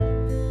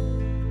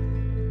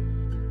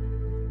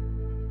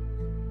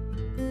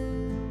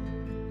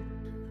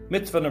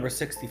Mitzvah number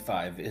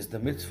 65 is the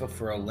mitzvah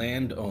for a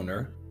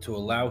landowner to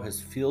allow his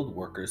field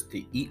workers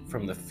to eat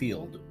from the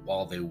field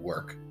while they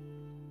work.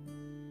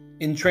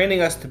 In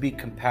training us to be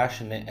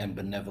compassionate and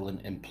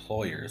benevolent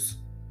employers,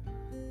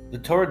 the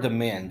Torah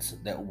demands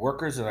that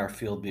workers in our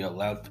field be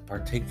allowed to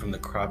partake from the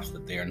crops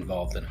that they are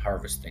involved in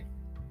harvesting.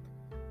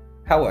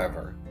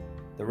 However,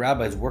 the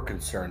rabbis were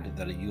concerned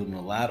that a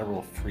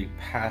unilateral free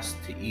pass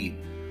to eat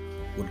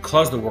would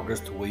cause the workers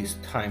to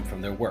waste time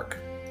from their work,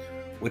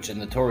 which in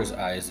the Torah's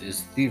eyes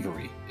is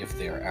thievery if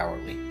they are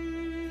hourly.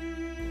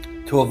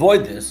 To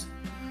avoid this,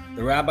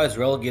 the rabbis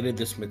relegated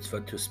this mitzvah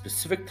to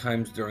specific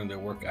times during their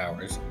work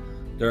hours,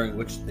 during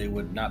which they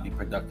would not be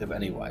productive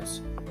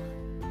anyways.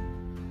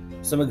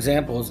 Some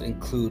examples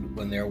include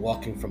when they are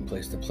walking from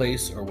place to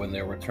place or when they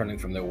are returning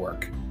from their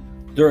work.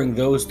 During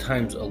those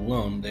times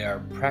alone, they are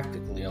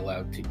practically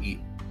allowed to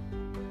eat.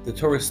 The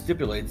Torah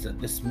stipulates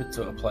that this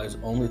mitzvah applies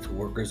only to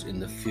workers in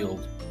the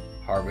field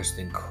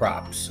harvesting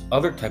crops.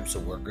 Other types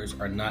of workers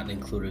are not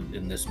included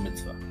in this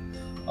mitzvah,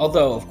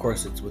 although of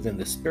course it's within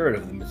the spirit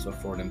of the mitzvah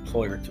for an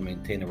employer to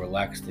maintain a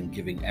relaxed and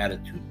giving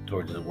attitude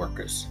towards the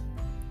workers.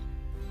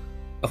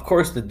 Of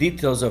course, the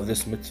details of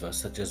this mitzvah,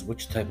 such as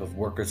which type of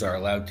workers are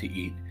allowed to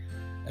eat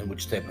and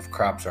which type of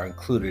crops are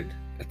included,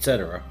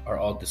 etc., are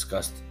all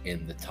discussed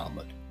in the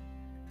Talmud.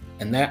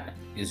 And that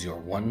is your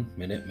 1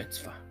 minute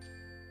mitzvah.